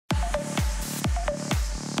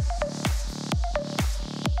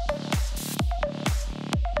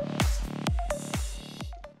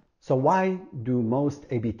So why do most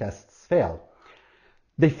A/B tests fail?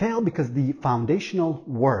 They fail because the foundational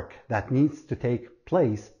work that needs to take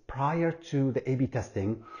place prior to the A/B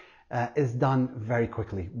testing is done very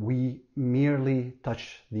quickly. We merely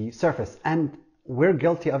touch the surface, and we're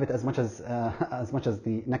guilty of it as much as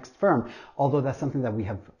the next firm. Although that's something that we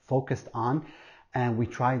have focused on, and we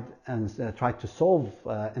tried to solve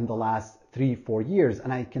in the last 3-4 years.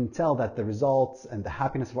 And I can tell that the results and the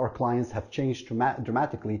happiness of our clients have changed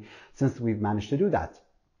dramatically since we've managed to do that.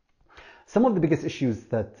 Some of the biggest issues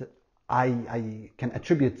that I can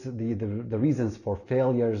attribute the reasons for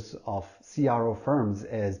failures of CRO firms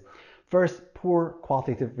is, first, poor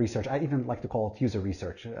qualitative research. I even like to call it user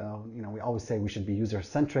research. We always say we should be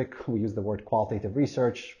user-centric. We use the word qualitative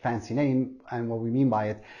research, fancy name, and what we mean by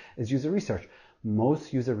it is user research.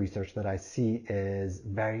 Most user research that I see is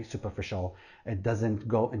very superficial. It doesn't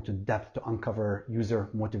go into depth to uncover user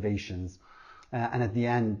motivations. And at the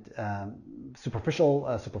end,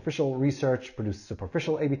 superficial research produces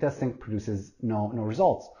superficial A/B testing, produces no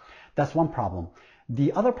results. That's one problem.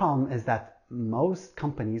 The other problem is that most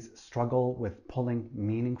companies struggle with pulling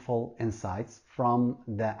meaningful insights from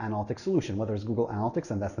the analytics solution, whether it's Google Analytics,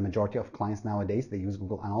 and that's the majority of clients nowadays. They use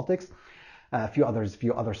Google Analytics, a few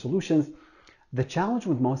other solutions. The challenge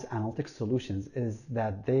with most analytics solutions is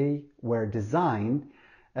that they were designed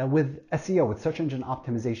with SEO, with search engine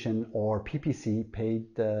optimization, or PPC,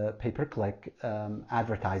 paid pay-per-click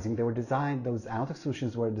advertising. Those analytics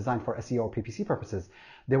solutions were designed for SEO or PPC purposes.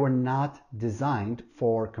 They were not designed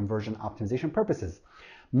for conversion optimization purposes.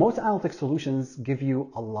 Most analytics solutions give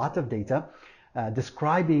you a lot of data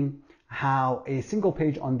describing how a single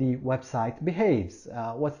page on the website behaves.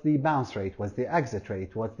 What's the bounce rate? What's the exit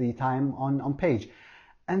rate? What's the time on page?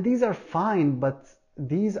 And these are fine, but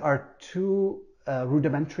these are too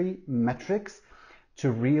rudimentary metrics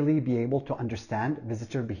to really be able to understand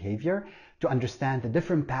visitor behavior, to understand the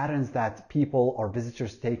different patterns that people or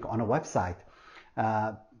visitors take on a website.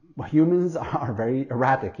 Humans are very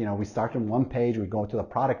erratic. We start on one page, we go to the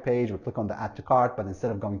product page, we click on the add to cart, but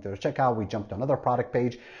instead of going to the checkout, we jump to another product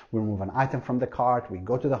page, we remove an item from the cart, we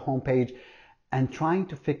go to the home page, and trying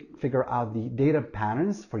to figure out the data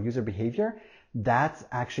patterns for user behavior. That's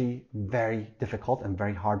actually very difficult and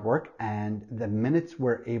very hard work, and the minute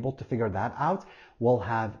we're able to figure that out, we'll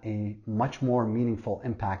have a much more meaningful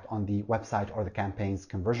impact on the website or the campaign's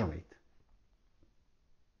conversion rate.